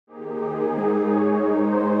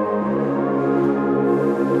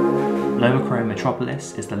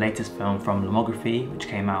Metropolis is the latest film from Lomography, which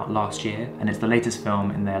came out last year, and it's the latest film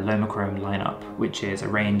in their Lomochrome lineup, which is a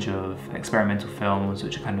range of experimental films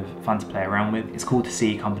which are kind of fun to play around with. It's cool to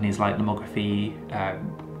see companies like Lomography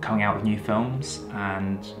coming out with new films,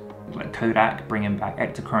 and like Kodak bringing back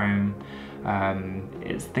Ektachrome.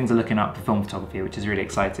 Things are looking up for film photography, which is really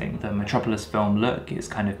exciting. The Metropolis film look is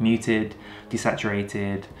kind of muted,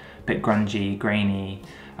 desaturated, a bit grungy, grainy,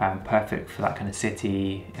 perfect for that kind of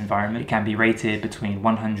city environment. It can be rated between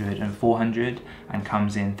 100 and 400 and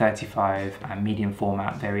comes in 35 and medium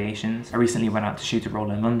format variations. I recently went out to shoot a roll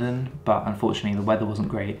in London, but unfortunately the weather wasn't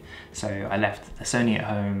great, so I left the Sony at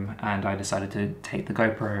home and I decided to take the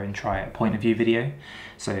GoPro and try a point of view video.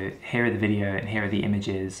 So here are the video and here are the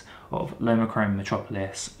images of Lomochrome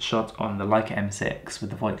Metropolis shot on the Leica M6 with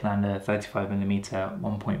the Voigtlander 35mm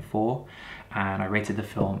 1.4, and I rated the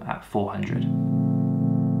film at 400.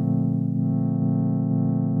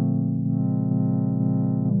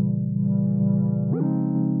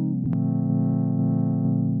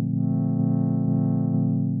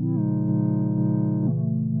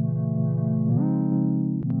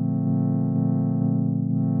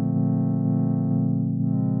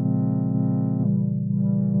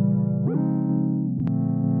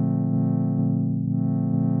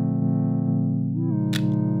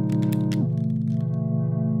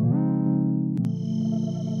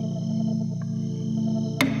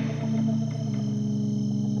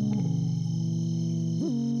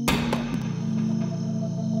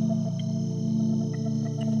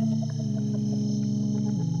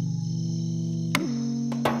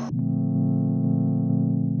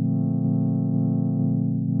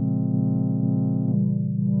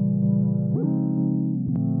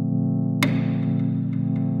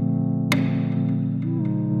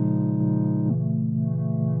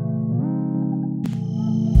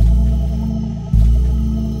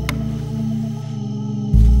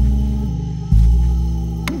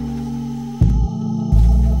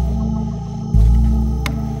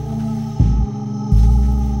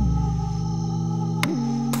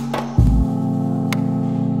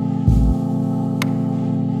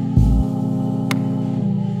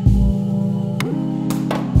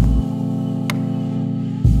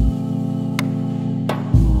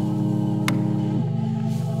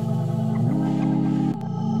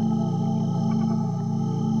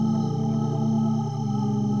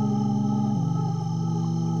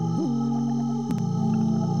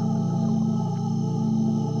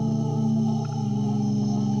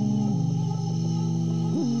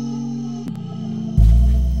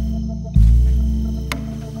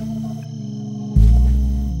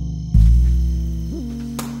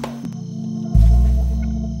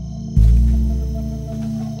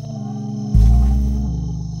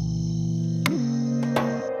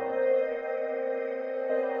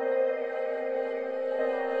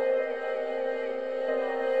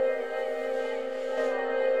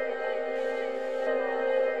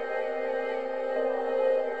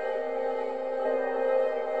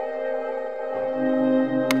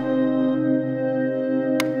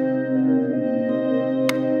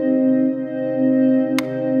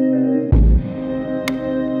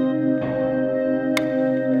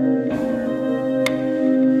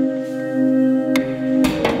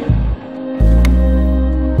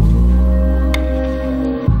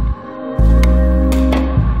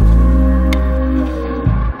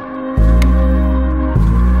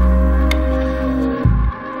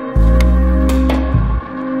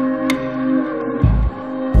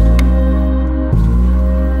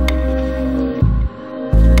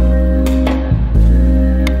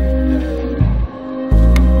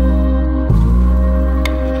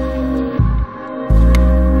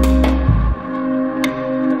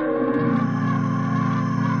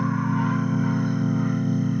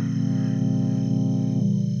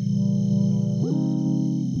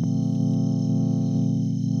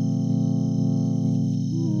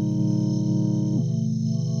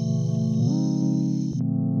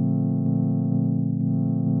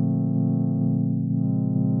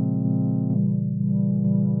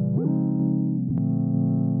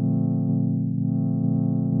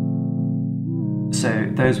 So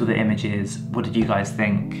those were the images. What did you guys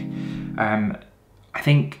think? I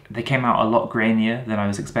think they came out a lot grainier than I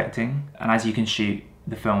was expecting, and as you can shoot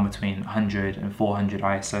the film between 100 and 400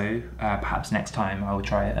 ISO, perhaps next time I will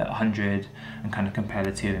try it at 100 and kind of compare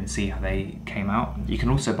the two and see how they came out. You can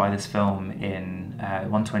also buy this film in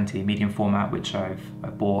 120 medium format, which I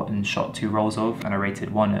bought and shot 2 rolls of, and I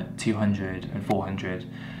rated one at 200 and 400.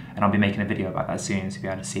 and I'll be making a video about that soon so you'll be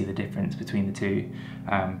able to see the difference between the two.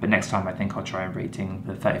 But next time I think I'll try rating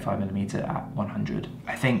the 35mm at 100.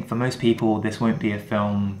 I think for most people this won't be a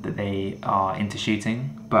film that they are into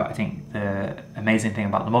shooting, but I think the amazing thing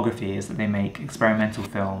about Lomography is that they make experimental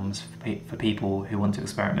films for people who want to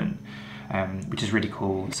experiment, which is really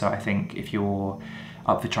cool. So I think if you're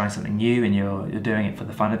up for trying something new and you're doing it for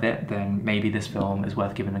the fun of it, then maybe this film is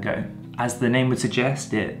worth giving a go. As the name would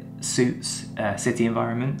suggest, it suits city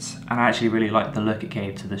environments, and I actually really like the look it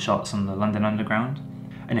gave to the shots on the London Underground.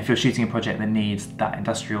 And if you're shooting a project that needs that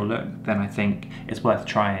industrial look, then I think it's worth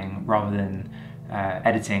trying rather than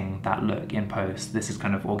editing that look in post. This is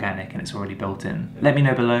kind of organic and it's already built in. Let me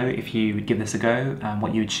know below if you would give this a go and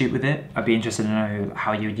what you would shoot with it. I'd be interested to know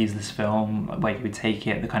how you would use this film, where you would take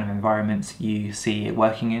it, the kind of environments you see it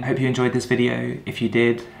working in. I hope you enjoyed this video. If you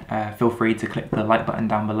did, feel free to click the like button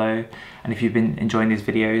down below. And if you've been enjoying these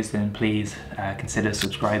videos, then please consider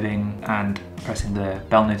subscribing and pressing the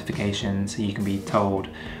bell notification so you can be told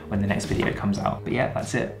when the next video comes out. But yeah,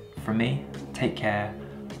 that's it from me. Take care,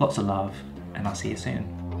 lots of love, and I'll see you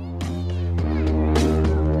soon.